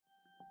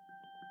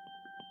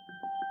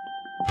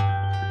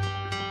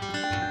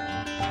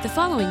The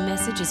following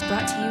message is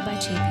brought to you by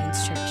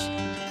Champions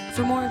Church.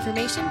 For more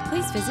information,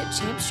 please visit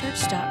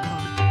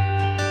championschurch.com.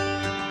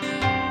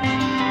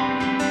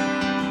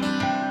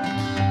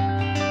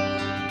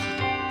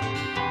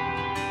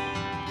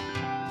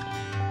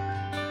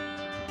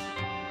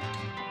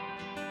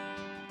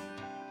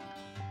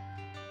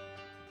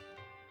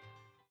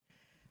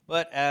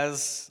 But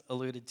as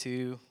alluded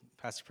to,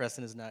 Pastor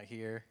Preston is not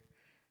here.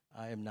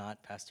 I am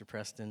not Pastor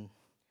Preston.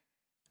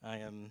 I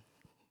am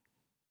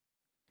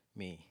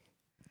me.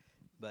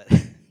 But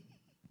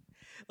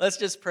let's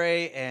just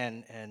pray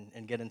and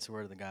get into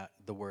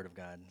the Word of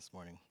God this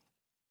morning.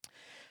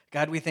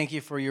 God, we thank you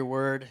for your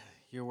word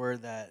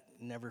that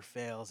never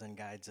fails and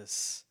guides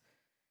us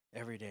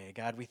every day.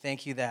 God, we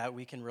thank you that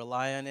we can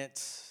rely on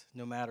it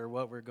no matter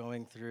what we're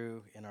going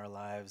through in our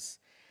lives.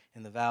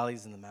 In the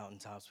valleys and the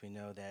mountaintops, we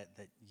know that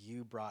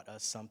you brought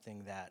us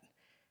something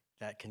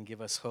that can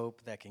give us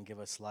hope, that can give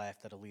us life,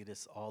 that'll lead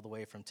us all the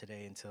way from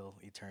today until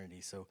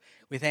eternity. So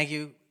we thank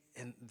you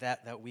in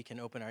that we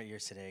can open our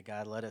ears today.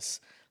 God, let us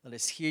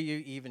hear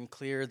you even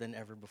clearer than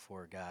ever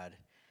before, God,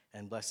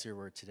 and bless your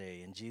word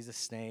today. In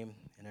Jesus' name,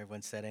 and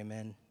everyone said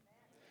amen.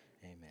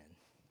 Amen.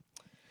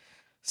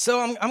 So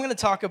I'm going to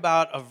talk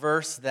about a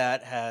verse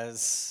that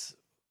has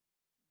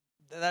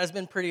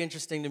been pretty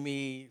interesting to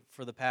me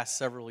for the past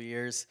several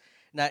years.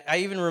 And I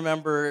even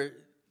remember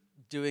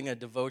doing a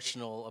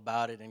devotional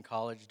about it in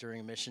college during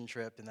a mission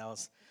trip, and that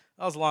was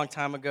a long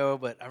time ago,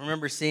 but I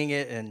remember seeing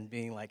it and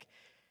being like,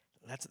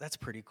 that's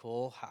pretty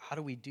cool. How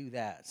do we do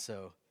that?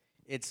 So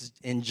it's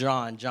in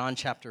John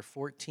chapter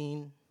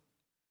 14,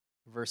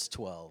 verse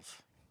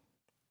 12.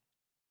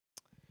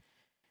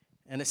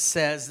 And it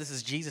says, this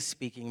is Jesus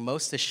speaking,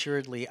 "Most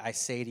assuredly I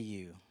say to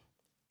you,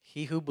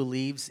 he who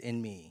believes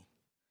in me,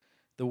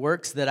 the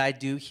works that I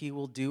do, he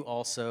will do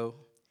also,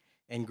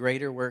 and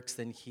greater works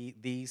than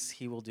these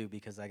he will do,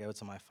 because I go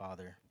to my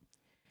Father.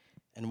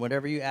 And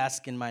whatever you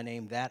ask in my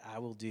name, that I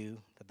will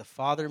do, that the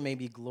Father may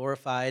be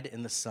glorified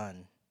in the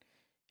Son.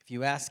 If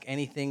you ask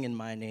anything in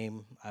my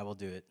name, I will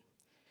do it."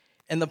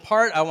 And the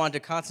part I want to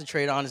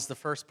concentrate on is the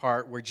first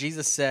part, where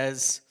Jesus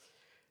says,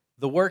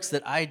 "The works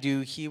that I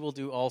do, he will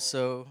do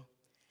also,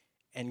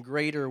 and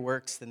greater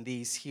works than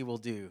these he will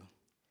do."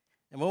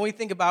 And when we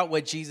think about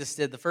what Jesus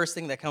did, the first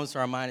thing that comes to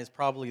our mind is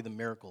probably the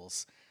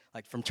miracles,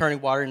 like from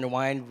turning water into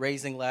wine,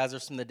 raising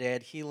Lazarus from the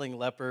dead, healing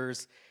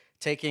lepers,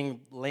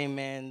 taking lame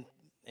man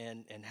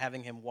and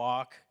having him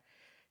walk.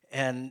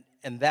 And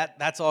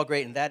that's all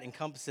great, and that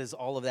encompasses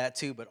all of that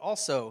too, but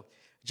also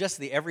just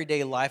the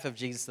everyday life of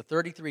Jesus, the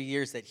 33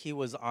 years that he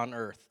was on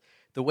earth,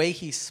 the way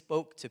he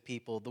spoke to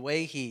people, the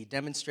way he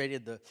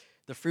demonstrated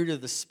the fruit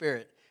of the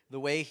Spirit, the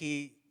way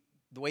he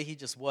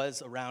just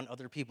was around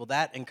other people,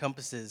 that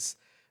encompasses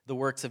the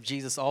works of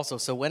Jesus also.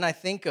 So when I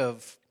think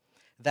of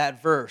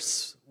that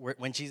verse,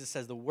 when Jesus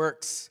says the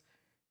works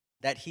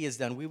that he has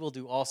done, we will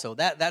do also,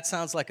 that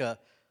sounds like a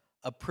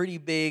pretty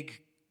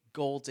big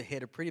goal to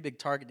hit, a pretty big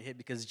target to hit,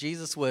 because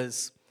Jesus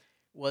was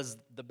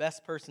the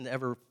best person to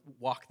ever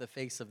walk the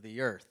face of the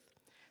earth.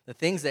 The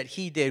things that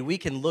he did, we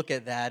can look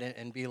at that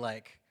and be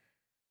like,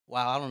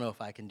 wow, I don't know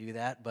if I can do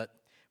that, but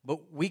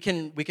we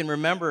can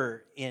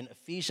remember in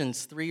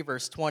Ephesians 3,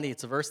 verse 20,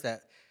 it's a verse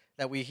that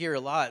we hear a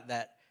lot,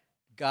 that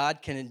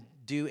God can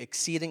do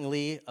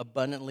exceedingly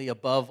abundantly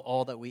above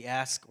all that we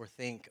ask or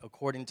think,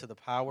 according to the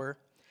power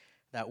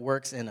that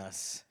works in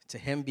us. To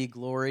him be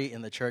glory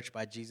in the church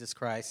by Jesus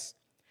Christ,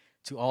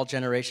 to all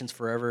generations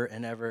forever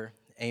and ever.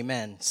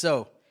 Amen.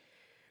 So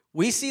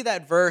we see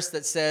that verse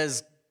that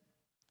says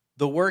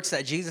the works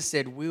that Jesus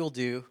did, we will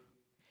do.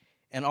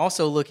 And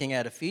also looking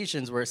at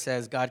Ephesians, where it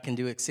says God can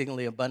do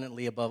exceedingly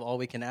abundantly above all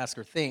we can ask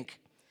or think,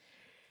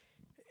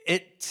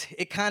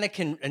 it kind of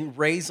can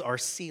raise our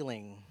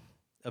ceiling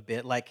a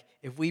bit. Like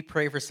if we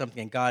pray for something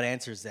and God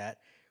answers that,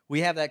 we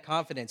have that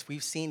confidence.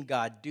 We've seen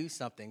God do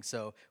something,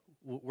 so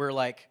we're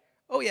like,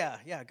 oh yeah,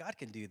 God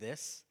can do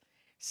this.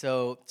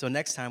 So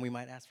next time we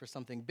might ask for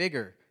something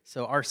bigger.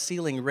 So our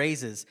ceiling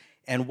raises,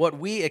 and what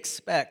we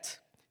expect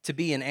to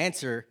be an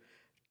answer,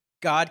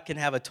 God can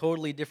have a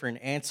totally different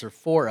answer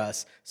for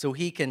us, so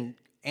he can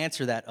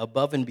answer that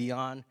above and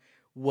beyond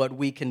what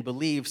we can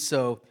believe.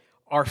 So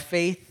our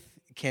faith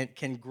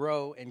can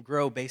grow and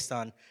grow based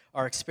on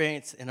our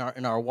experience in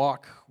our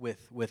walk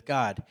with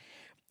God.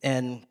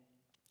 And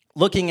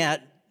looking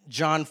at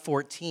John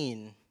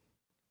 14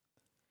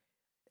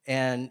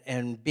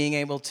 and being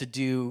able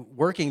to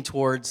working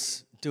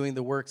towards doing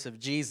the works of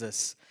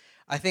Jesus,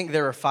 I think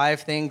there are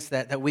 5 things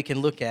that we can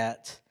look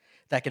at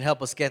that can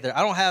help us get there.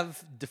 I don't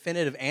have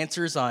definitive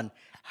answers on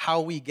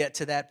how we get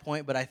to that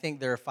point, but I think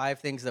there are 5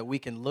 things that we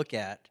can look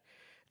at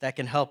that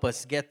can help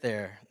us get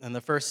there. And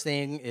the first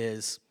thing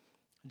is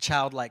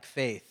childlike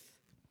faith.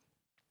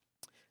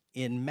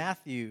 In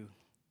Matthew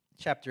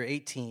chapter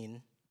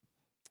 18,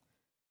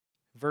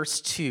 verse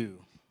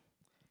 2,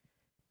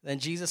 then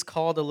Jesus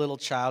called a little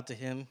child to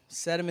him,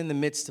 set him in the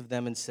midst of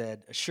them, and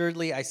said,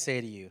 "Assuredly I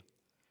say to you,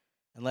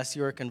 unless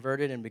you are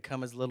converted and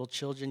become as little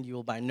children, you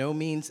will by no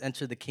means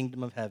enter the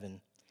kingdom of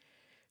heaven.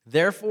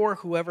 Therefore,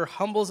 whoever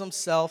humbles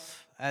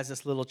himself as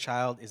this little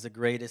child is the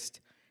greatest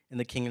in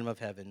the kingdom of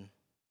heaven.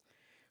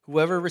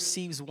 Whoever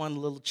receives one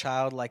little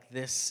child like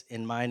this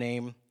in my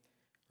name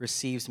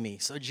receives me.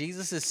 So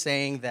Jesus is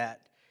saying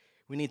that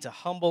we need to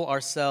humble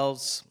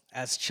ourselves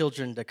as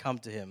children to come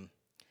to him.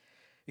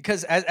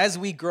 Because as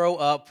we grow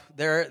up,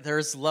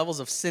 there's levels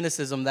of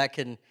cynicism that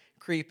can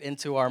creep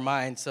into our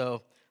mind.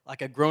 So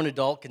like a grown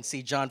adult can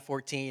see John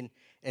 14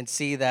 and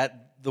see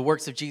that the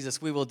works of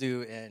Jesus we will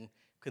do and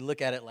could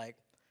look at it like,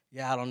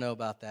 yeah, I don't know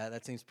about that.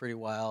 That seems pretty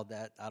wild.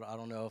 That I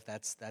don't know if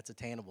that's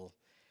attainable.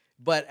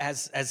 But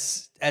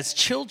as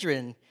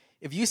children,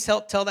 if you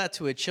tell that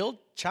to a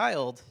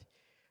child,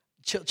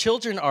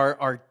 children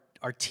are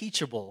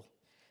teachable.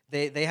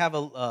 They have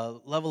a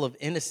level of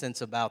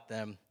innocence about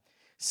them.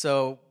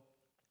 So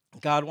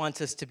God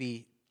wants us to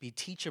be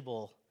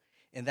teachable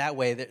in that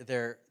way, that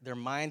their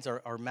minds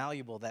are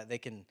malleable, that they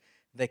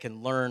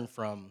can learn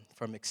from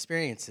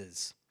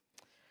experiences.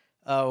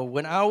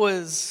 When I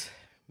was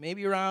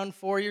maybe around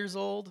 4 years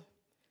old,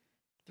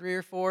 3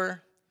 or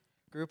 4,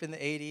 grew up in the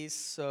 80s,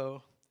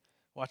 so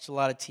watched a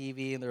lot of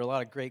TV, and there were a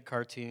lot of great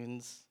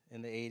cartoons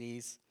in the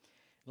 80s,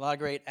 a lot of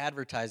great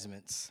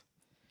advertisements.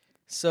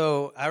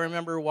 So I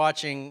remember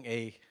watching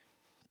a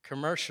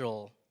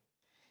commercial,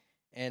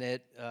 and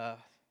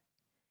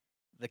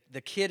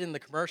the kid in the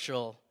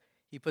commercial,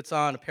 he puts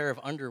on a pair of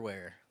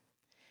underwear.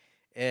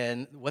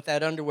 And what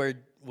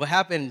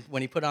happened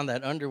when he put on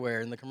that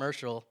underwear in the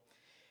commercial,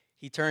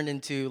 he turned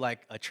into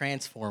like a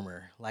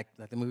transformer, like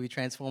the movie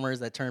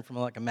Transformers that turned from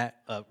like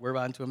a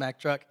robot into a Mack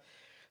truck.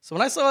 So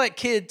when I saw that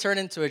kid turn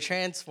into a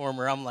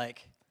transformer, I'm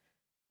like,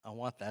 I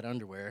want that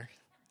underwear.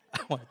 I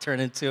want to turn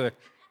into a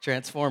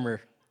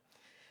transformer.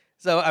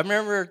 So I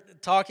remember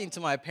talking to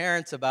my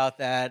parents about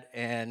that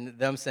and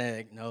them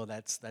saying, no,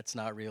 that's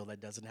not real.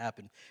 That doesn't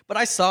happen. But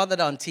I saw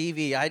that on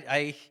TV.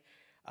 I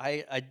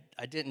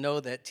didn't know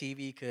that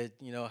TV could,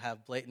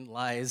 have blatant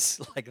lies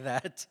like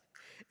that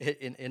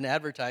in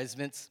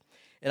advertisements.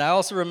 And I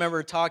also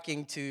remember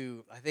talking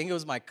to, I think it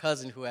was my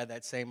cousin who had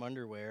that same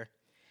underwear.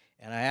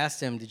 And I asked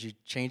him, did you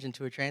change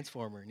into a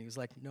transformer? And he was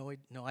like, no,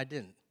 I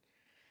didn't.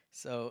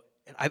 So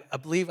I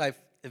believe I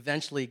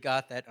eventually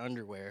got that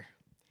underwear.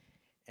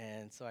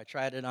 And so I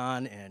tried it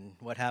on, and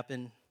what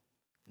happened?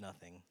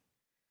 Nothing.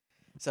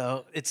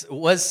 So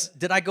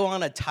did I go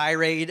on a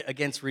tirade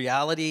against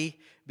reality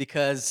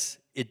because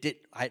it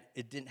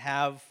didn't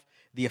have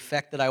the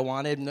effect that I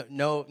wanted?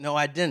 No,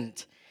 I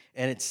didn't.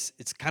 And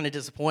it's kind of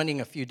disappointing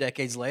a few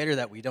decades later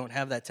that we don't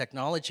have that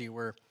technology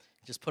where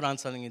just put on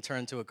something and turn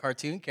into a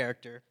cartoon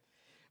character.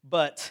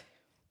 But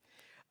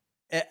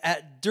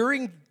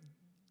during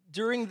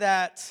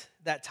that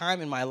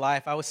time in my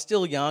life, I was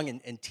still young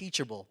and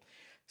teachable.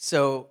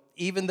 So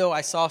even though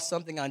I saw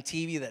something on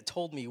TV that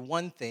told me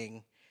one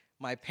thing,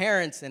 my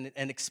parents and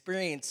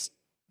experience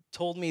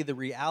told me the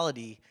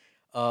reality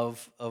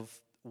of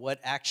what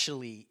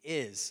actually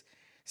is.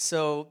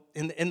 So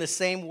in the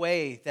same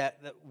way that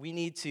we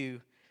need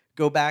to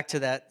go back to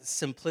that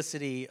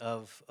simplicity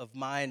of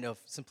mind, of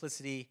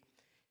simplicity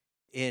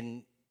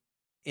in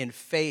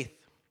faith,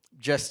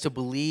 just to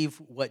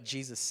believe what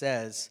Jesus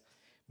says,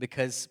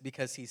 because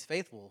he's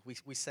faithful.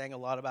 We sang a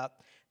lot about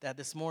that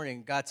this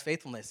morning, God's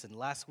faithfulness. And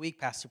last week,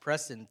 Pastor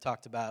Preston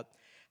talked about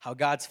how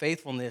God's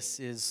faithfulness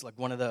is like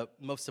one of the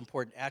most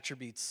important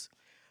attributes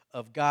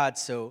of God.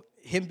 So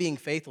him being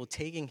faithful,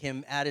 taking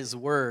him at his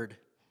word,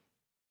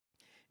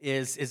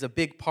 is a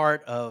big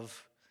part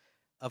of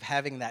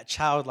having that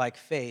childlike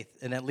faith.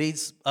 And it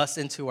leads us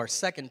into our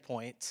second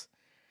point.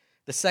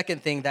 The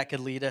second thing that could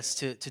lead us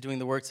to doing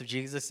the works of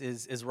Jesus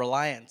is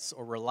reliance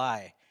or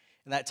rely.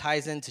 And that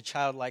ties into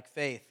childlike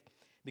faith,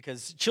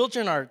 because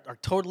children are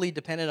totally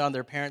dependent on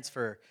their parents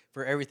for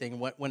everything.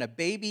 When a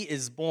baby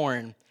is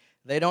born,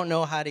 they don't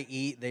know how to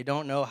eat, they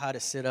don't know how to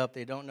sit up,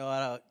 they don't know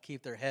how to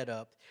keep their head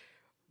up.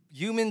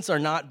 Humans are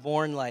not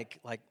born like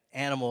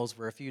animals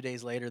where a few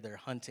days later they're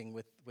hunting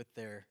with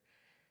their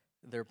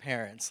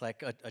parents.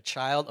 Like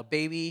a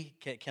baby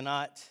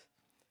cannot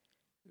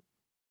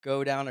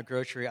go down a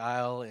grocery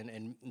aisle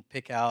and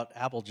pick out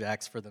Apple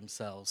Jacks for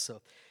themselves.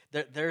 So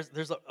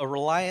there's a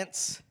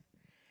reliance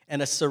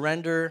and a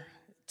surrender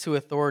to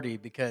authority,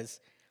 because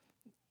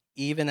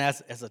even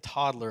as a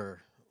toddler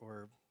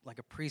or like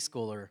a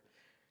preschooler,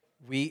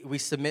 we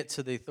submit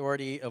to the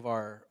authority of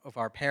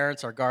our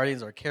parents, our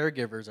guardians, our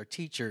caregivers, our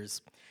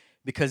teachers,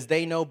 because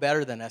they know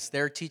better than us.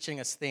 They're teaching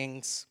us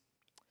things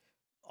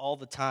all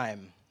the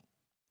time.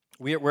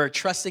 We're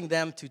trusting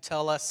them to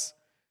tell us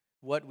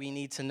what we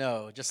need to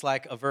know. Just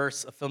like a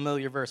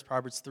familiar verse,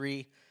 Proverbs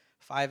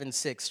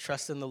 3:5-6.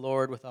 Trust in the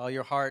Lord with all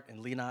your heart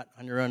and lean not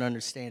on your own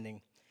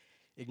understanding.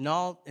 In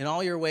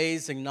all your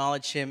ways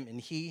acknowledge him,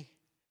 and he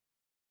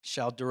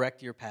shall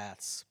direct your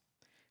paths.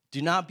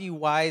 Do not be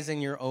wise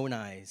in your own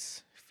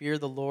eyes. Fear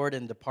the Lord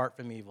and depart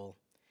from evil.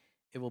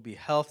 It will be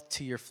health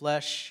to your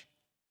flesh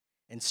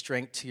and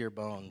strength to your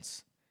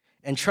bones.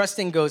 And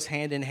trusting goes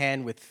hand in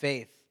hand with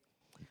faith.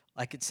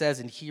 Like it says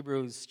in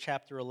Hebrews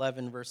chapter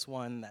 11, verse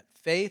 1, that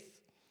faith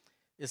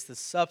is the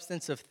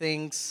substance of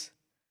things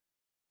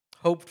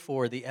hoped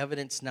for, the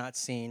evidence not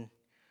seen.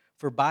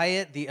 For by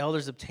it the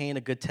elders obtain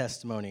a good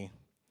testimony.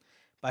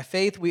 By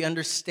faith, we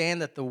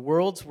understand that the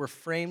worlds were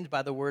framed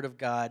by the word of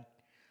God,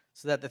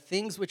 so that the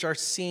things which are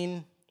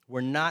seen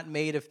were not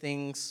made of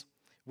things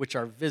which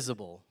are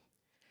visible.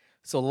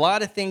 So a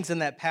lot of things in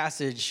that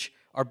passage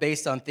are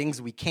based on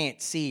things we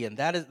can't see, and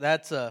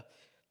that's a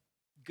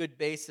good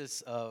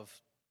basis of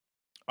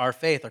our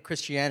faith, our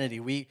Christianity.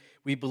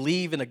 We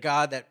believe in a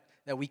God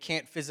that we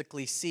can't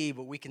physically see,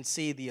 but we can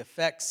see the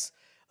effects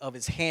of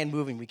his hand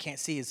moving. We can't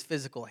see his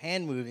physical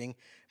hand moving,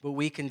 but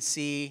we can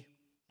see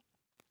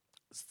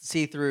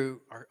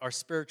through our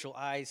spiritual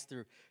eyes,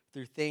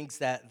 through things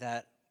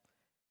that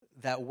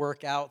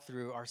work out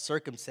through our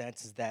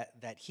circumstances,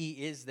 that he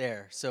is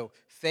there. So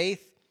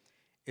faith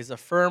is a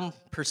firm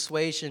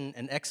persuasion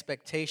and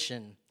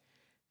expectation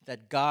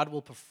that God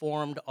will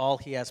perform all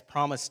he has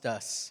promised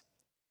us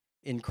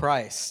in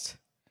Christ.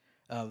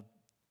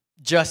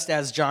 Just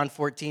as John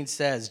 14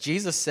 says,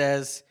 Jesus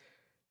says,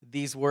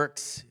 these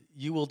works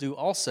you will do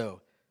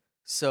also.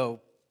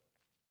 So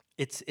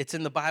it's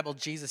in the Bible.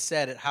 Jesus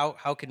said it.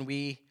 How can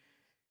we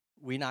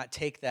not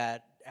take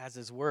that as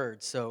his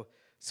word? So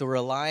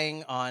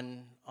relying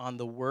on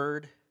the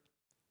word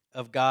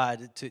of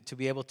God to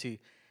be able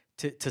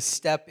to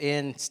step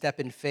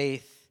in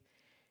faith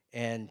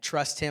and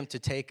trust him to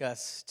take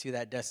us to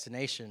that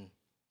destination.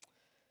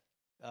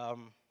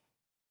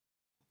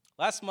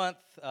 Last month,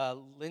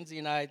 Lindsay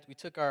and I, we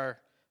took our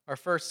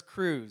first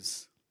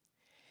cruise.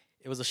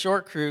 It was a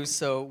short cruise,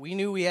 so we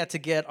knew we had to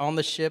get on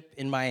the ship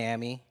in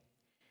Miami.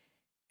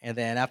 And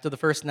then after the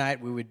first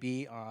night, we would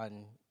be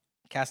on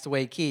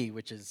Castaway Cay,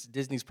 which is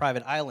Disney's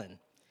private island.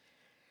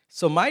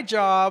 So my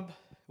job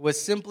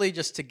was simply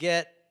just to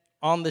get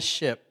on the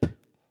ship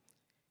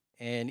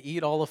and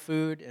eat all the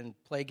food and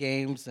play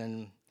games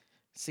and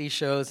see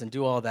shows and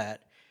do all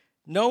that.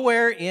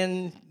 Nowhere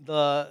in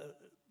the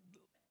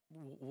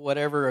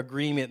whatever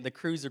agreement, the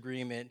cruise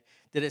agreement,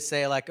 did it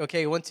say like,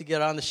 okay, once you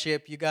get on the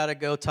ship, you got to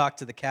go talk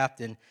to the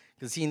captain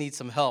because he needs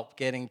some help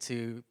getting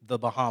to the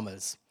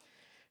Bahamas.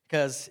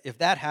 Because if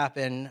that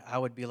happened, I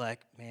would be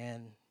like,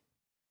 man,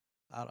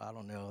 I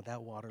don't know,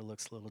 that water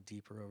looks a little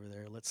deeper over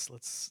there. Let's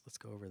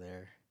go over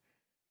there.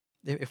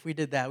 If we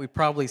did that, we'd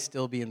probably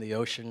still be in the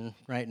ocean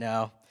right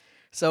now.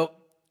 So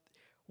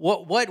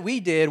what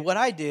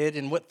I did,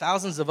 and what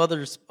thousands of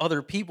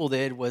other people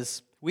did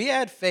was we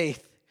had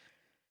faith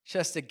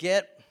just to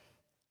get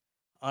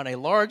on a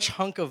large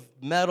hunk of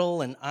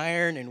metal and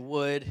iron and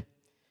wood,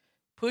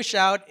 push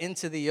out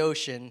into the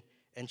ocean,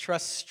 and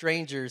trust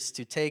strangers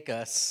to take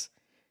us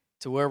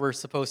to where we're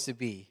supposed to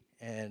be.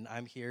 And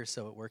I'm here,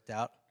 so it worked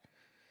out.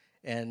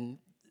 And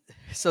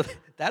so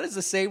that is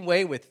the same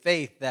way with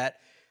faith, that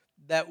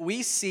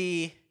we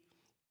see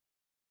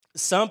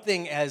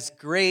something as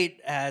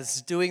great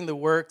as doing the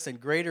works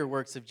and greater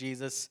works of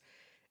Jesus,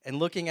 and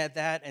looking at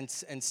that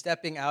and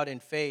stepping out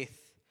in faith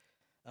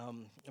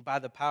by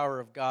the power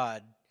of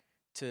God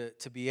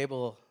to be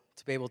able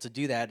to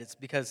do that. It's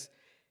because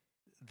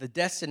the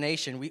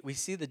destination, we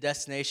see the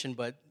destination,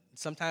 but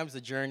sometimes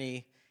the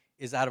journey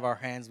is out of our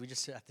hands. We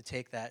just have to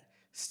take that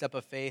step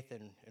of faith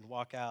and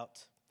walk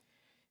out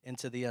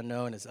into the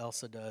unknown, as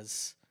Elsa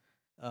does,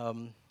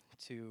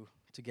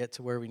 to get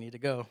to where we need to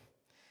go.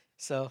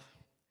 So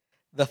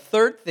the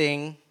third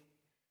thing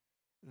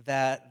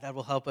that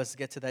will help us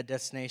get to that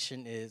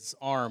destination is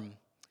arm.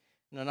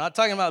 And I'm not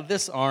talking about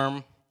this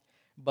arm,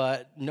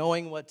 but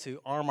knowing what to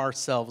arm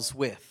ourselves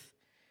with,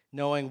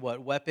 knowing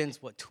what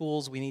weapons, what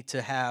tools we need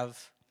to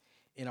have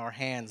in our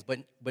hands.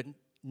 But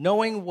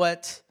knowing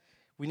what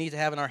we need to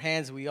have in our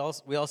hands, we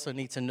also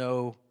need to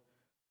know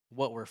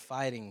what we're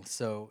fighting.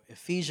 So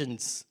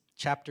Ephesians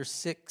chapter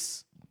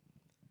 6,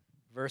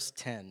 verse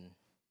 10,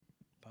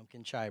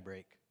 pumpkin chai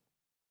break.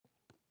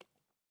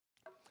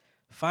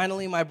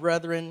 Finally, my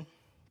brethren,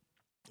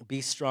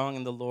 be strong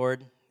in the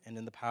Lord and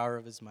in the power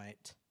of his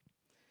might.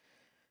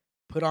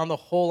 Put on the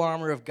whole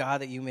armor of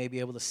God that you may be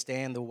able to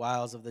stand the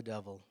wiles of the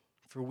devil.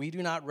 For we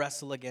do not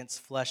wrestle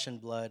against flesh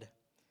and blood,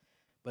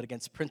 but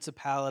against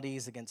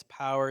principalities, against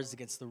powers,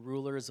 against the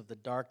rulers of the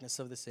darkness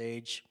of this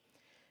age,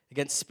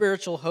 against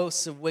spiritual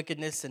hosts of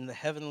wickedness in the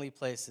heavenly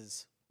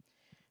places.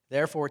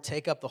 Therefore,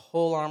 take up the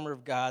whole armor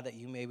of God that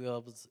you may be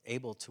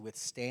able to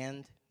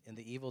withstand in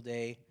the evil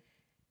day,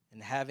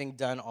 and having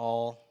done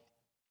all,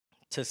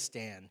 to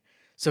stand.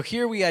 So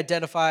here we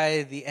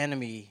identify the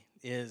enemy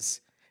it's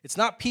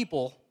not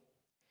people,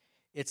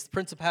 it's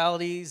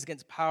principalities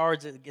against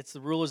powers, against the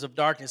rulers of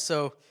darkness.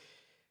 So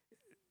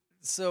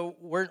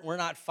we're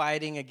not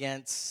fighting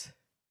against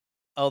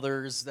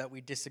others that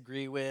we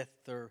disagree with,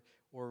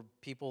 or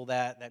people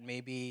that may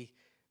be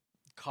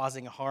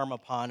causing harm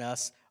upon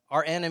us.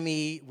 Our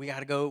enemy, we got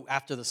to go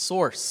after the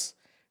source,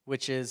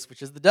 which is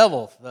the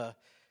devil, the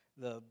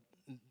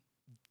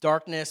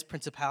darkness,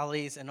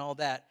 principalities, and all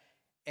that.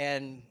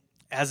 And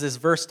as this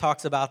verse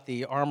talks about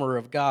the armor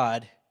of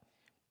God,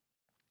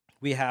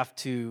 we have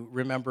to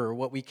remember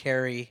what we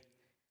carry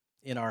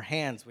in our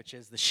hands, which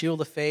is the shield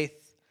of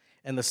faith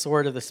and the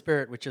sword of the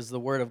Spirit, which is the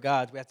word of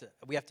God.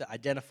 We have to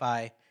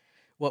identify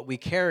what we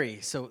carry.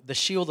 So the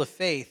shield of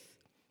faith,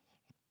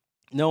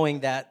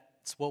 knowing that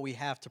it's what we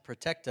have to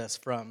protect us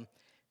from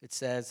it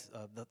says,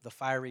 the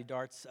fiery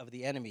darts of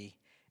the enemy,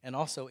 and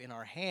also in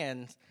our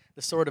hands,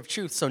 the sword of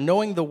truth. So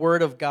knowing the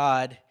word of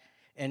God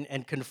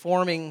and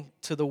conforming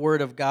to the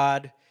word of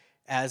God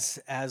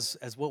as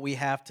what we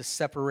have to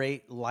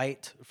separate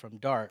light from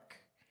dark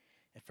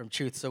and from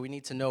truth. So we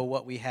need to know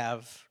what we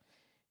have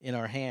in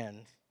our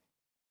hand.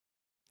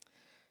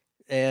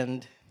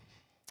 And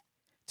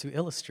to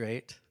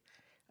illustrate,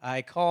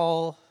 I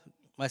call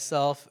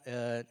myself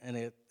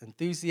an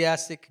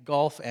enthusiastic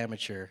golf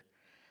amateur.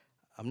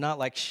 I'm not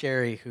like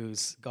Sherry,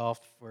 who's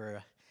golfed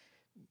for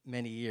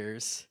many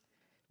years,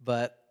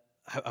 but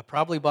I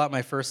probably bought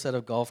my first set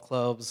of golf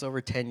clubs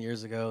over 10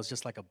 years ago. It was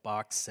just like a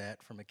box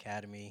set from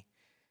Academy,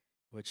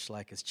 which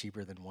like is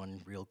cheaper than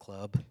one real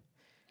club.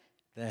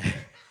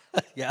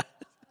 Yeah.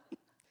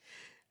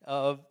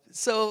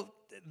 So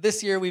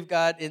this year we've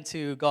got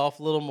into golf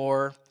a little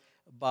more,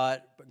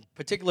 but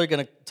particularly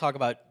going to talk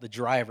about the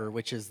driver,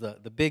 which is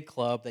the big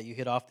club that you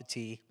hit off the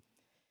tee.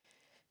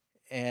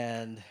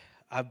 And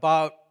I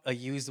bought a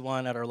used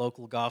one at our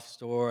local golf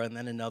store and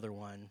then another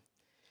one.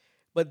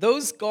 But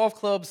those golf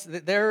clubs,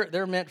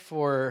 they're meant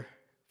for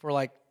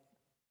like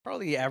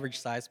probably the average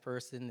size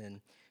person.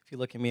 And if you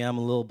look at me, I'm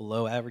a little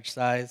below average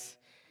size.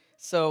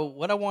 So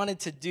what I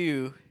wanted to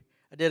do,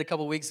 I did a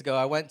couple weeks ago.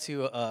 I went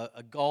to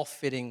a golf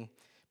fitting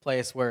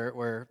place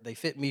where they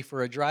fit me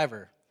for a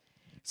driver.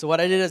 So what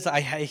I did is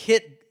I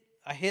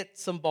hit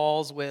some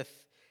balls with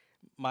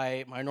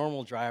my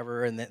normal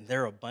driver, and then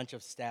there are a bunch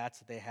of stats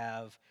that they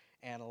have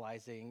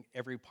analyzing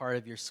every part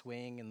of your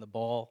swing and the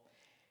ball.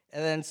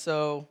 And then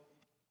so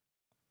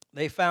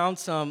they found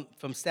some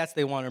stats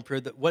they want to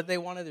improve. What they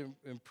wanted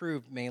to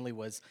improve mainly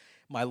was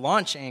my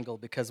launch angle,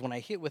 because when I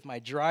hit with my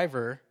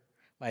driver,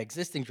 my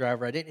existing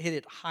driver, I didn't hit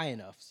it high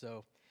enough.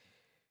 So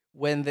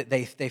when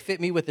they fit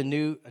me with a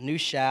new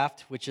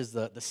shaft, which is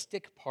the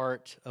stick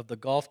part of the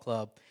golf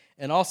club,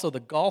 and also the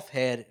golf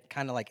head,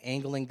 kind of like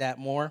angling that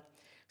more.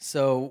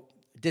 So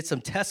did some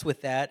tests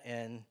with that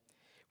and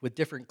with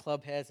different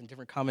club heads and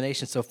different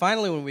combinations. So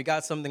finally, when we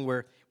got something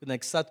with an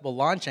acceptable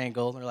launch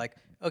angle, they're like,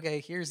 okay,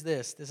 here's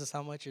this. This is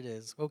how much it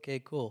is. Okay,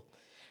 cool.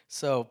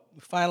 So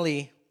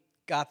finally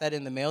got that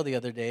in the mail the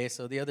other day.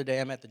 So the other day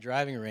I'm at the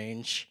driving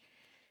range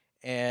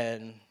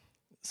and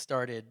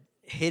started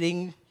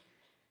hitting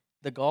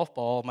the golf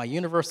ball. My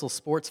universal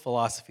sports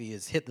philosophy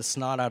is hit the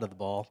snot out of the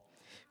ball,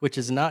 which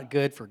is not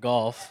good for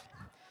golf.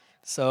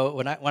 So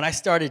when I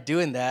started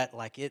doing that,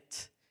 like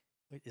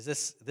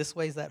is this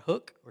way, is that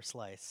hook or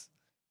slice?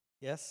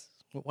 Yes,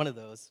 one of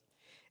those.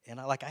 And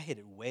I hit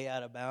it way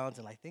out of bounds,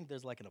 and I think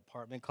there's like an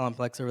apartment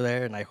complex over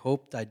there, and I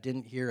hoped I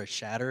didn't hear a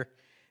shatter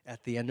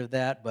at the end of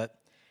that. But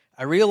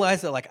I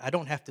realized that I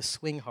don't have to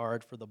swing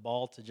hard for the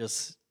ball to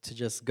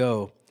just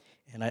go.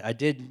 And I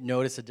did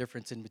notice a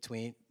difference in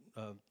between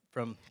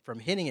from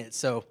hitting it.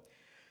 So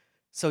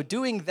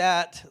doing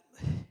that,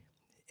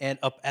 and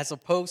as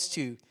opposed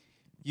to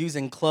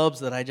using clubs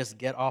that I just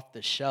get off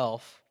the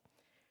shelf,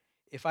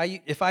 if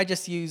I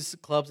just use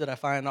clubs that I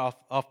find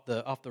off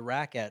the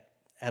rack at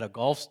a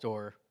golf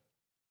store,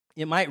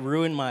 it might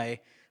ruin my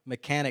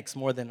mechanics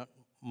more than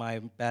my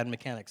bad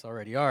mechanics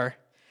already are.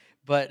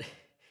 But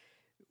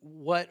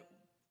what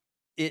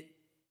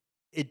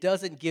it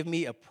doesn't give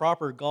me a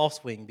proper golf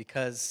swing,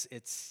 because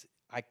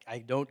I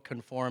don't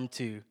conform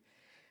to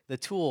the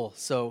tool.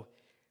 So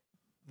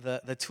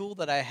the tool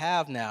that I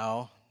have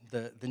now,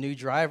 the new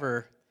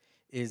driver,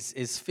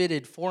 is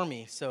fitted for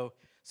me. So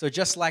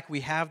just like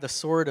we have the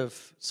sword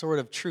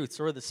of truth,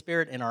 sword of the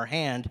Spirit in our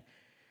hand,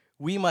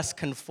 we must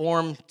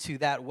conform to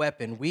that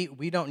weapon.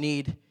 We don't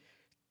need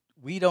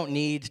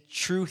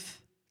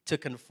truth to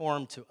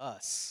conform to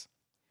us.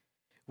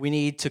 We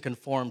need to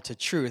conform to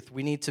truth.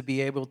 We need to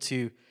be able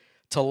to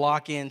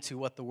lock into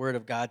what the Word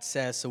of God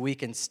says, so we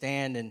can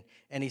stand in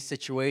any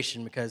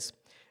situation, because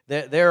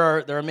there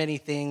are many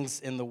things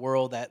in the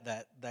world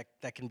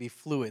that can be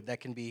fluid, that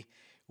can be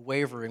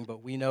wavering,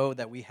 but we know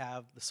that we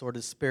have the sword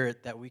of the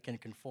Spirit, that we can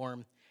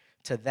conform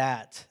to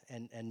that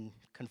and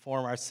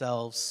conform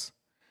ourselves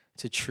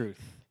to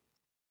truth.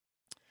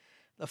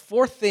 The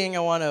fourth thing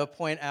I want to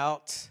point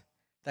out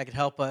that could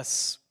help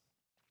us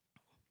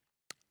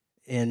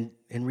in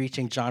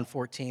reaching John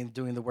 14,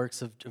 doing the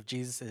works of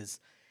Jesus,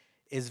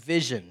 is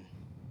vision.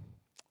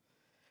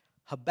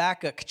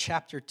 Habakkuk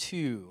chapter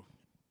 2,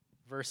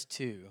 verse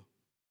 2.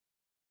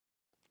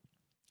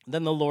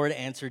 Then the Lord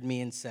answered me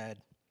and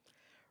said,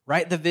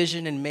 "Write the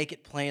vision and make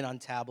it plain on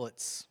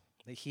tablets,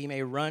 that he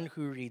may run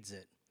who reads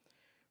it.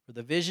 For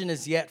the vision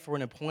is yet for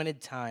an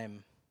appointed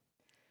time,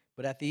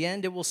 but at the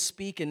end it will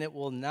speak and it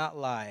will not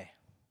lie.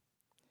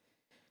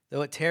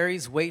 Though it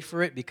tarries, wait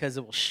for it, because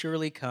it will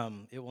surely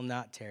come. It will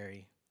not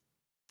tarry."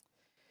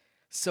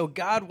 So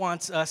God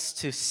wants us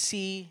to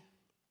see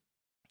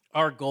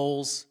our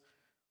goals,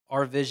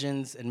 our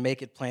visions, and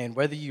make it plain.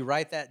 Whether you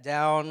write that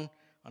down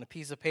on a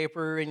piece of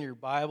paper, in your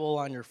Bible,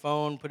 on your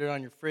phone, put it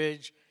on your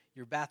fridge,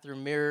 your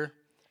bathroom mirror,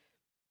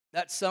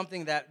 that's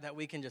something that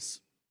we can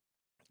just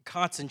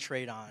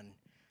concentrate on.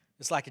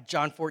 It's like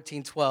John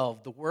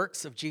 14:12, the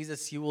works of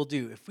Jesus you will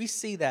do. If we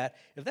see that,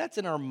 if that's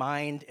in our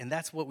mind and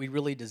that's what we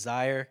really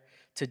desire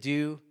to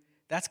do,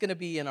 that's going to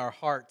be in our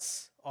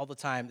hearts all the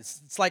time.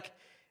 It's like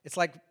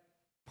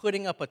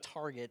putting up a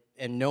target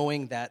and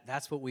knowing that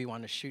that's what we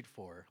want to shoot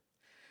for.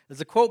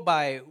 There's a quote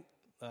by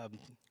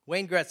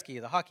Wayne Gretzky,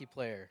 the hockey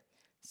player.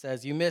 It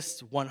says, "You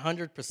missed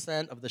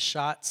 100% of the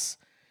shots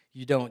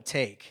you don't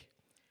take."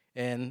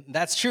 And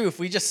that's true. If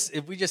we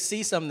just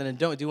see something and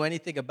don't do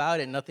anything about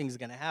it, nothing's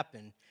going to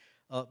happen.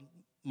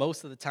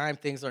 Most of the time,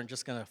 things aren't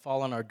just going to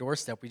fall on our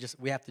doorstep.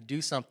 We have to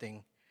do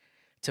something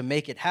to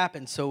make it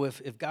happen. So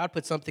if God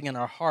puts something in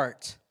our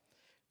heart,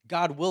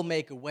 God will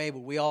make a way, but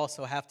we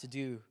also have to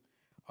do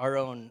our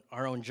own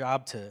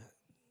job to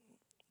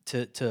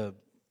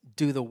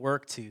do the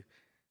work to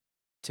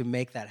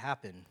make that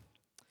happen.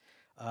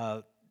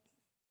 I'm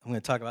going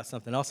to talk about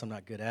something else I'm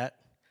not good at.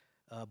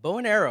 Bow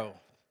and arrow.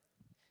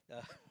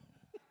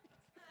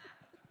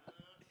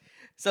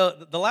 So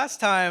the last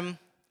time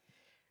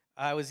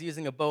I was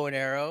using a bow and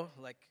arrow,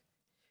 like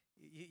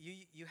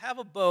you have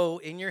a bow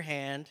in your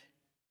hand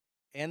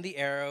and the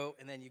arrow,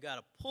 and then you got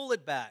to pull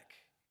it back.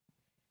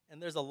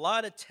 And there's a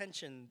lot of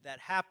tension that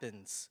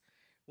happens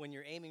when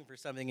you're aiming for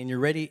something and you're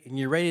ready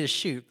to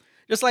shoot.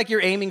 Just like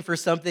you're aiming for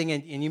something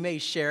and you may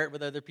share it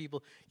with other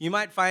people, you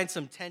might find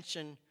some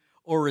tension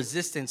or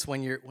resistance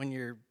when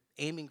you're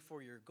aiming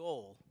for your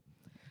goal.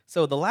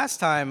 So the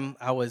last time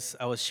I was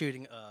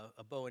shooting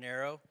a bow and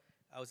arrow,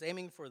 I was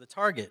aiming for the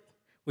target,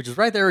 which is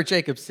right there where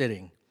Jacob's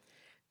sitting.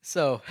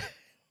 So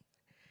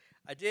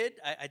I did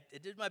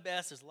my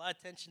best. There's a lot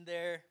of tension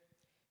there,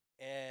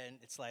 and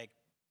it's like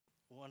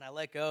when I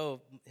let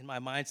go, in my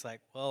mind, it's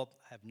like, well,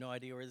 I have no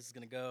idea where this is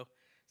going to go.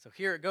 So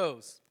here it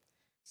goes.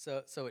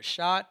 So it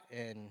shot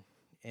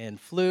and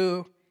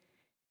flew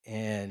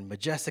and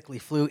majestically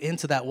flew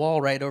into that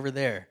wall right over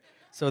there.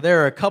 So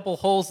there are a couple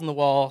holes in the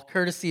wall,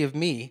 courtesy of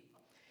me,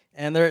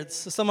 and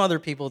some other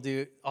people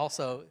did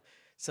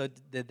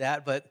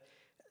that. But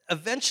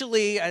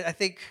eventually, I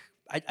think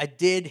I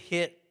did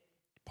hit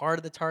part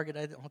of the target.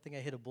 I don't think I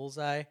hit a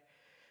bullseye,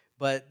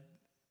 but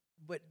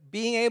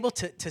being able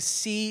to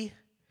see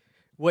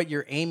what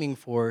you're aiming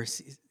for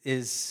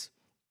is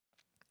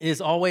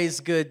always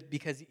good,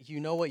 because you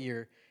know what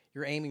you're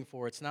aiming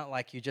for. It's not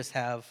like you just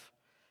have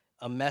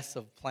a mess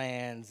of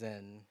plans,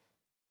 and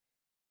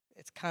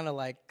it's kind of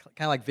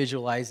like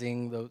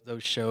visualizing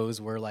those shows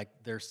where like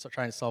they're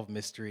trying to solve a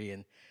mystery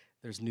and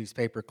there's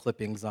newspaper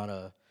clippings on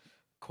a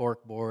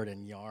cork board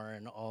and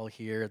yarn all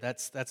here.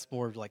 That's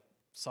more like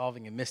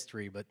solving a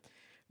mystery,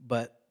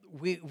 but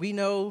we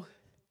know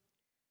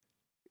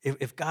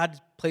if God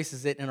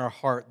places it in our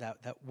heart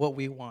that what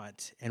we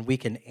want and we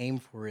can aim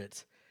for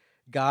it,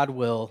 God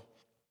will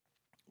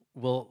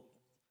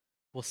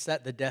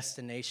set the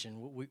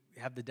destination. We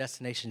have the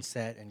destination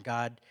set, and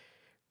God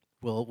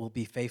will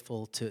be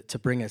faithful to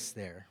bring us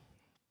there.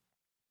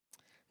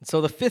 And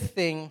so the fifth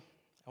thing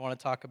I want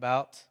to talk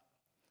about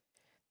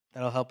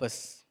that'll help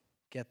us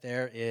get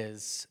there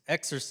is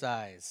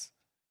exercise.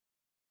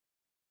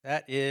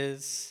 That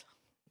is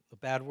a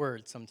bad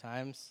word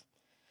sometimes,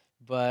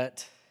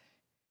 but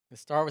we'll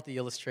start with the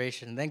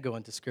illustration and then go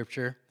into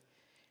Scripture.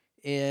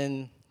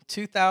 In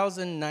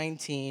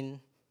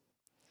 2019,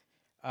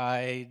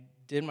 I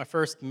did my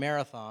first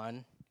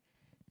marathon.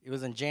 It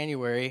was in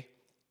January,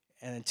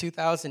 and in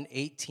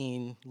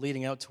 2018,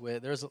 leading up to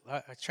it,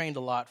 I trained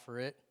a lot for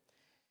it.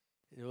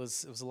 It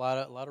was a lot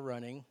of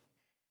running.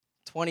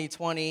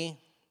 2020,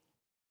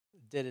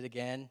 did it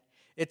again.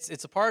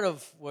 It's a part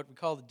of what we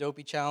call the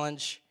Dopey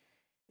Challenge.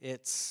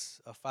 It's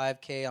a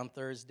 5K on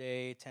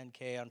Thursday,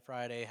 10K on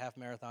Friday, half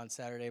marathon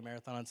Saturday,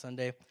 marathon on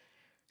Sunday.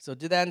 So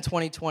did that in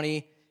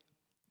 2020.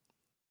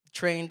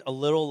 Trained a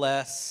little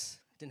less.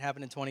 Didn't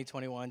happen in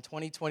 2021.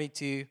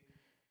 2022,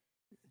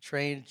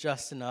 trained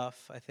just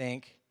enough, I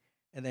think.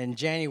 And then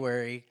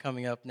January,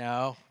 coming up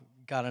now,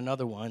 got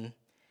another one.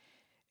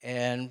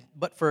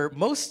 But for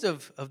most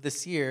of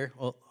this year,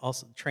 well,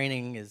 also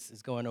training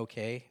is going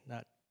okay,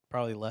 not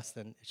probably less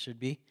than it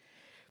should be.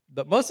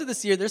 But most of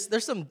this year,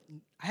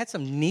 I had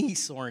some knee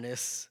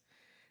soreness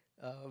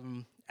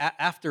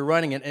after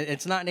running, and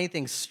it's not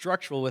anything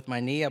structural with my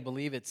knee. I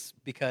believe it's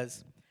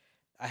because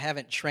I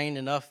haven't trained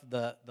enough.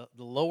 The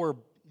lower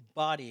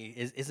body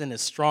isn't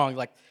as strong,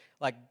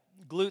 like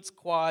glutes,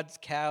 quads,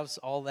 calves,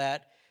 all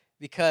that,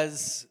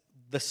 because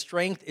the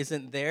strength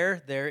isn't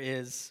there. There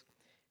is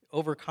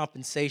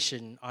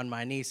overcompensation on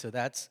my knee, so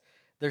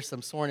there's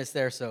some soreness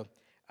there. So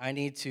I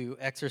need to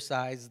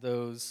exercise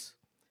those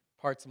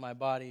parts of my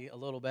body a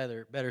little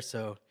better.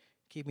 So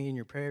keep me in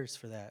your prayers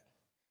for that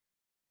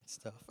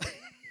stuff.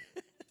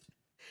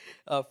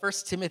 1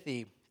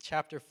 Timothy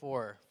chapter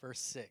 4, verse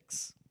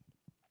 6.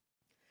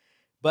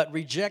 But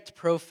reject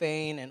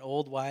profane and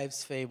old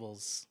wives'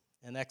 fables,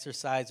 and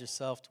exercise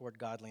yourself toward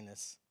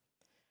godliness.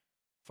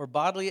 For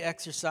bodily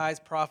exercise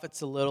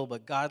profits a little,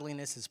 but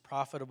godliness is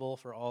profitable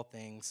for all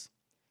things,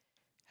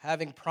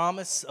 having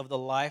promise of the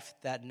life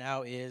that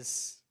now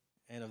is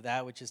and of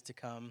that which is to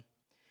come.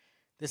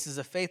 This is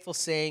a faithful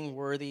saying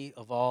worthy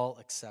of all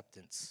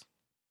acceptance.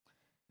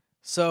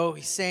 So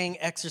he's saying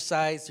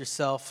exercise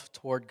yourself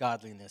toward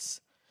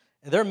godliness.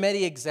 And there are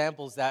many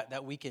examples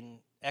that we can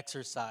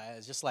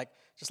exercise, just like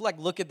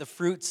look at the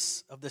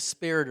fruits of the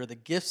Spirit or the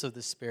gifts of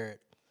the Spirit,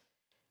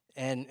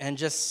 and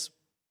just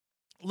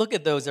look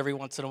at those every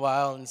once in a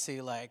while and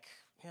see, like,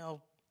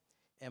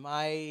 am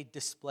I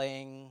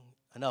displaying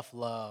enough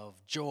love,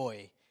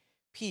 joy,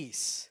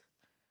 peace?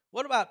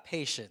 What about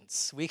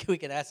patience? We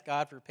can ask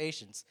God for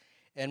patience.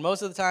 And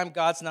most of the time,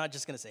 God's not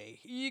just going to say,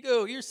 here you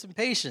go, here's some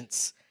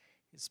patience.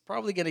 He's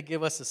probably going to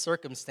give us a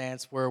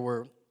circumstance where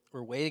we're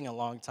waiting a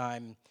long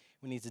time.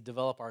 We need to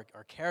develop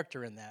our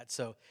character in that.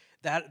 So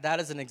that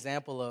is an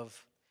example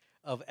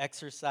of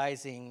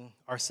exercising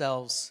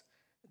ourselves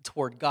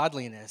toward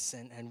godliness.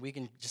 And we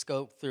can just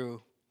go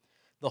through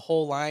the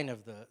whole line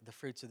of the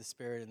fruits of the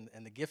Spirit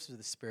and the gifts of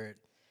the Spirit.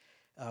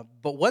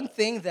 But one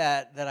thing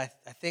that I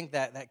think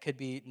that could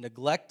be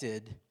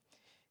neglected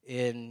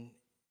in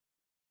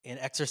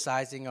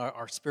exercising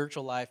our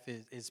spiritual life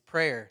is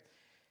prayer.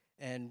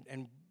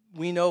 And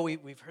we know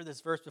we've heard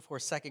this verse before.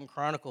 2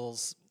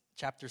 Chronicles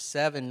chapter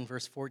 7,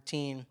 verse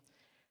 14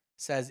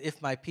 says,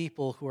 "If my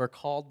people who are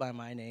called by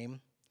my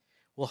name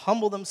will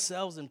humble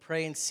themselves and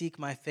pray and seek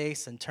my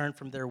face and turn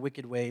from their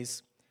wicked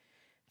ways,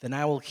 then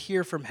I will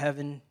hear from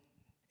heaven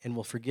and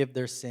will forgive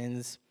their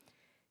sins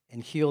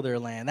and heal their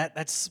land."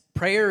 That's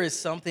prayer is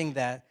something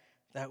that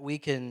we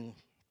can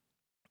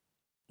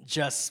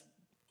just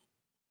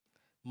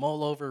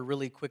mull over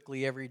really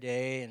quickly every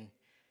day, and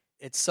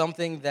it's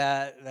something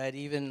that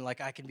even like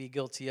I can be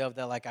guilty of,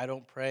 that like I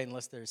don't pray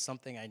unless there's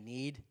something I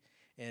need,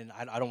 and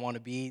I don't want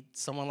to be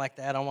someone like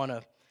that. I want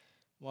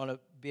to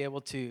be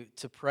able to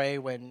pray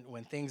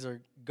when things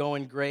are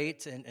going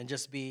great, and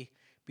just be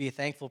a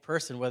thankful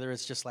person, whether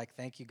it's just like,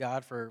 thank you,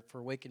 God, for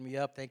waking me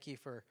up, thank you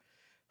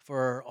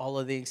for all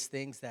of these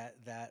things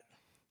that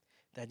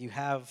you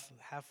have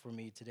for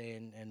me today,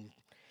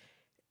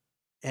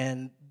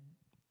 and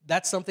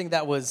that's something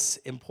that was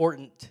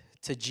important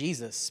to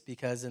Jesus,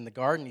 because in the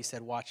garden he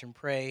said, "Watch and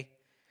pray,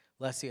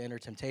 lest you enter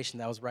temptation."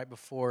 That was right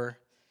before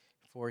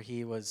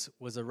he was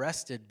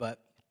arrested.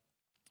 But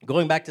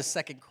going back to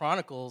 2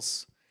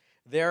 Chronicles,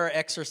 there are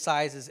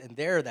exercises in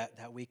there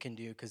that we can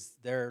do, because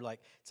they're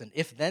like, it's an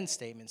if-then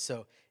statement.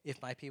 So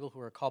if my people who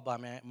are called by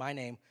my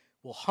name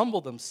will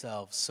humble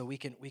themselves, so we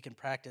can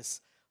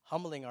practice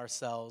humbling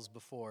ourselves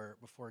before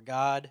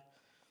God,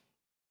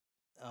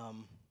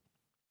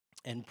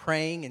 and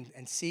praying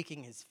and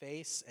seeking his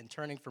face and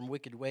turning from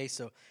wicked ways.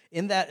 So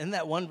in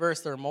that one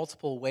verse, there are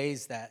multiple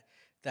ways that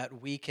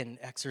we can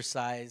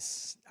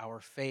exercise our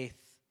faith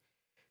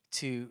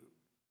to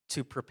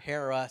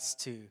prepare us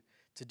to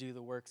do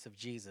the works of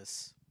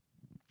Jesus.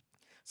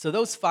 So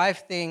those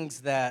 5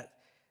 things that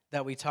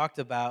we talked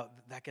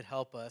about that could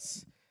help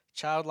us: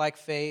 childlike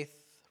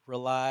faith,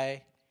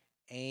 rely,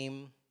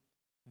 aim,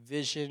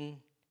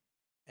 vision,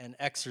 and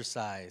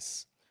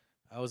exercise.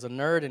 I was a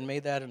nerd and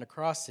made that an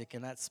acrostic,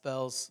 and that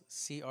spells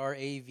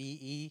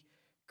CRAVE,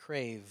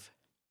 crave.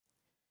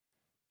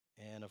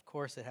 And of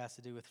course, it has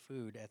to do with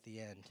food at the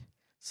end.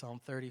 Psalm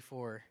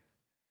 34.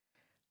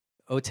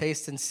 "O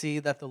taste and see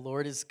that the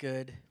Lord is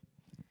good.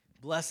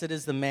 Blessed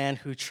is the man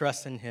who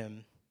trusts in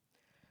him.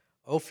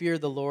 O fear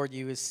the Lord,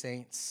 you his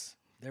saints.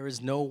 There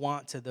is no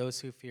want to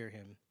those who fear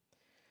him.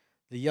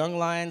 The young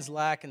lions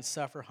lack and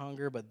suffer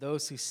hunger, but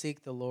those who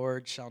seek the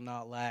Lord shall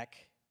not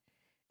lack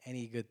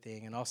any good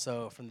thing." And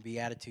also from the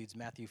Beatitudes,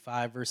 Matthew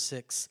 5, verse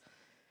 6,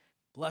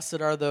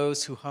 "Blessed are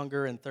those who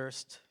hunger and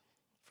thirst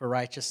for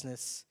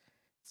righteousness,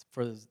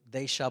 for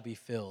they shall be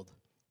filled."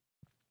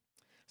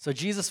 So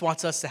Jesus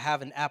wants us to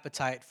have an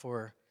appetite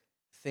for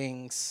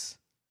things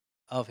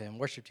of him.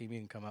 Worship team, you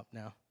can come up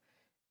now.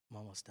 I'm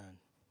almost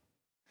done.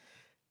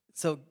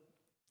 So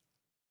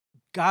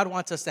God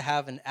wants us to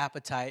have an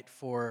appetite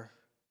for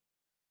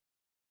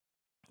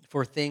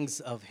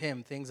things of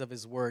him, things of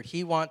his word.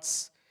 He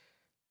wants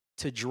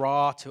to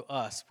draw to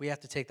us. We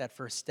have to take that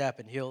first step,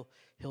 and he'll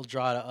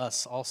draw to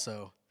us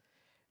also.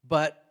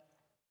 But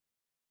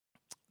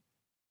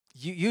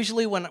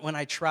usually when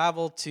I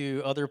travel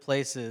to other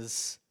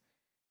places,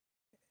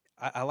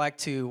 I like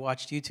to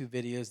watch YouTube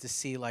videos to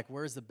see, like,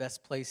 where's the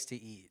best place to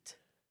eat.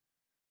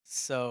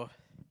 So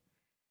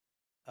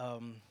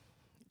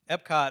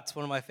Epcot's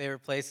one of my favorite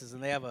places,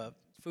 and they have a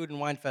food and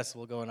wine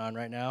festival going on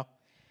right now.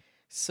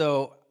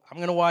 So I'm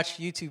going to watch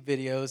YouTube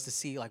videos to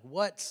see, like,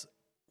 what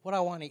I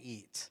want to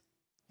eat.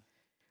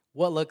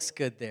 What looks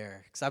good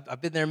there? Because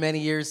I've been there many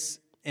years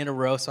in a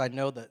row, so I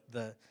know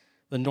the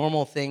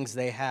normal things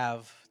they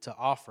have to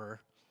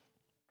offer.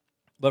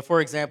 But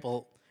for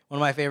example, one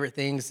of my favorite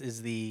things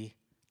is the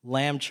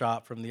lamb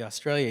chop from the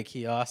Australia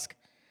kiosk.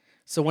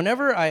 So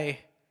whenever I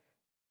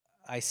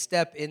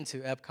step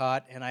into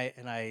Epcot and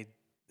I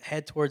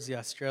head towards the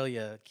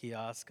Australia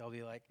kiosk, I'll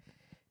be like,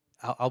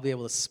 I'll be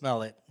able to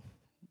smell it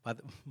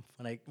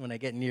when I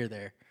get near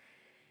there.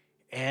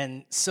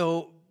 And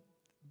so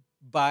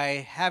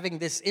by having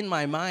this in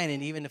my mind,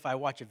 and even if I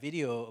watch a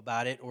video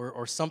about it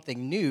or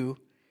something new,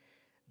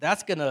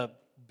 that's going to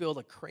build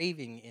a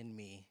craving in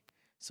me.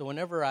 So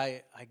whenever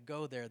I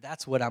go there,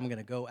 that's what I'm going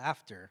to go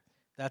after.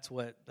 That's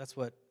what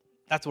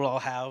I'll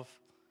have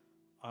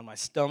on my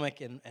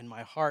stomach and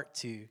my heart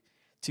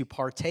to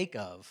partake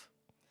of.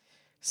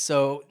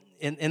 So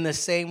in the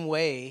same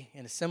way,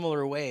 in a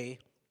similar way,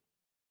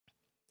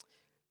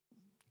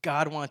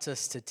 God wants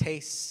us to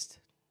taste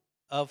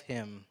of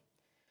him,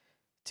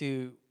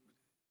 to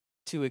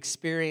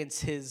experience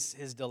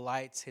his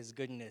delights, his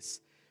goodness,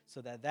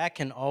 so that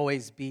can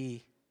always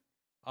be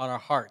on our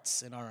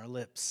hearts and on our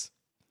lips.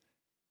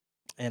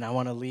 And I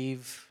want to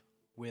leave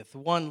with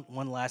one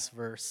last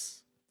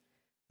verse.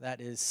 That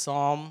is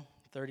Psalm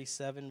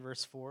 37,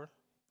 verse 4.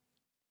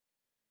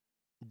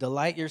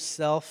 Delight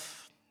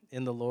yourself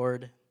in the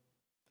Lord,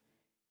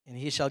 and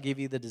he shall give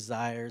you the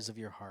desires of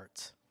your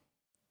heart.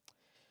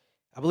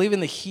 I believe in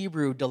the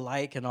Hebrew,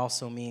 delight can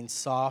also mean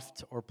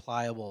soft or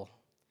pliable.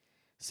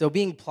 So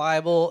being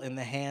pliable in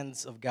the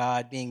hands of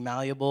God, being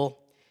malleable,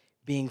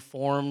 being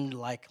formed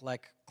like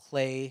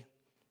clay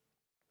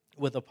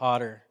with a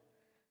potter.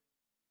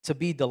 To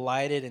be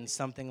delighted in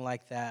something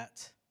like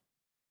that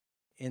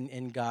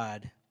in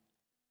God.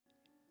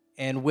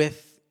 And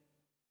with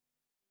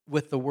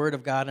the word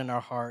of God in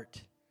our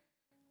heart,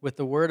 with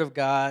the word of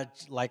God,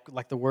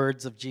 like the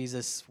words of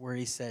Jesus where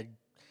he said,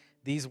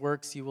 these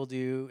works you will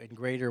do and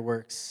greater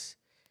works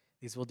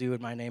these will do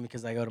in my name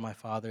because I go to my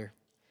Father.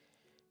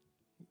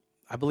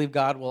 I believe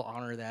God will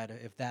honor that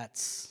if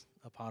that's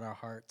upon our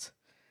hearts.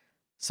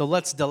 So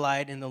let's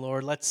delight in the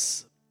Lord.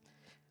 Let's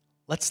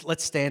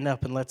stand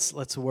up and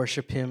let's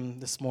worship him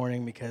this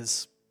morning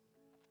because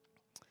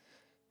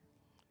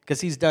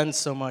he's done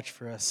so much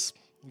for us.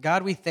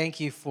 God, we thank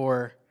you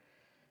for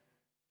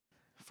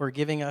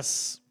giving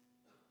us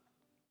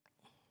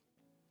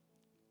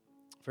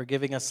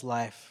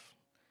life,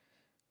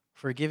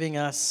 for giving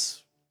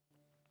us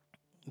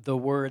the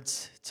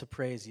words to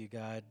praise you,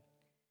 God.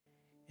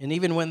 And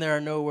even when there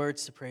are no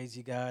words to praise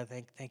you, God,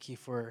 thank you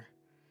for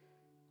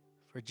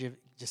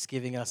just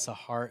giving us a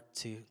heart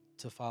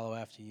to follow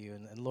after you.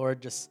 And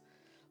Lord, just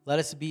let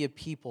us be a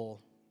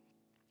people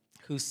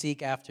who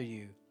seek after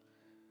you,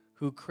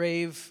 who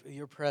crave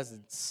your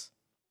presence,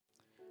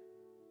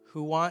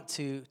 who want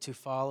to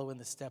follow in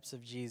the steps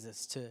of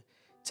Jesus,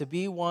 to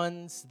be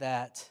ones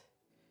that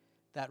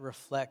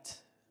reflect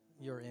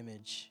your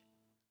image,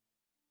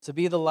 to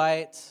be the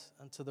light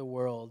unto the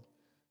world,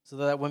 so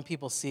that when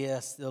people see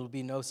us, it'll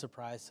be no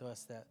surprise to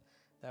us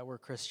that we're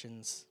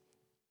Christians.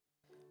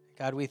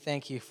 God, we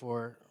thank you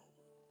for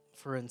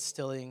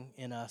instilling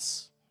in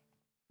us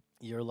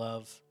your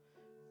love,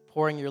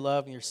 pouring your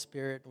love and your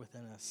spirit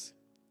within us.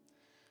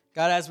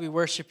 God, as we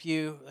worship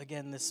you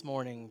again this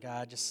morning,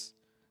 God, just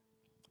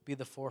be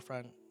the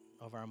forefront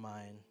of our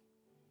mind.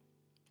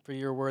 For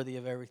you're worthy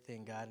of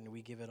everything, God, and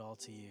we give it all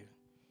to you.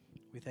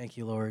 We thank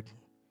you, Lord.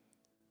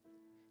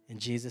 In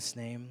Jesus'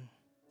 name,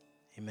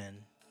 amen.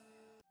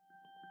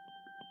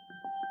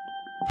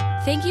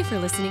 Thank you for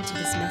listening to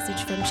this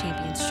message from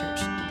Champions Church.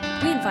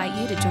 We invite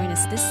you to join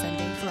us this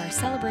Sunday for our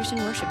celebration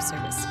worship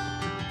service.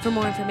 For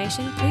more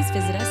information, please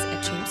visit us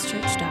at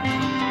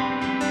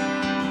championschurch.com.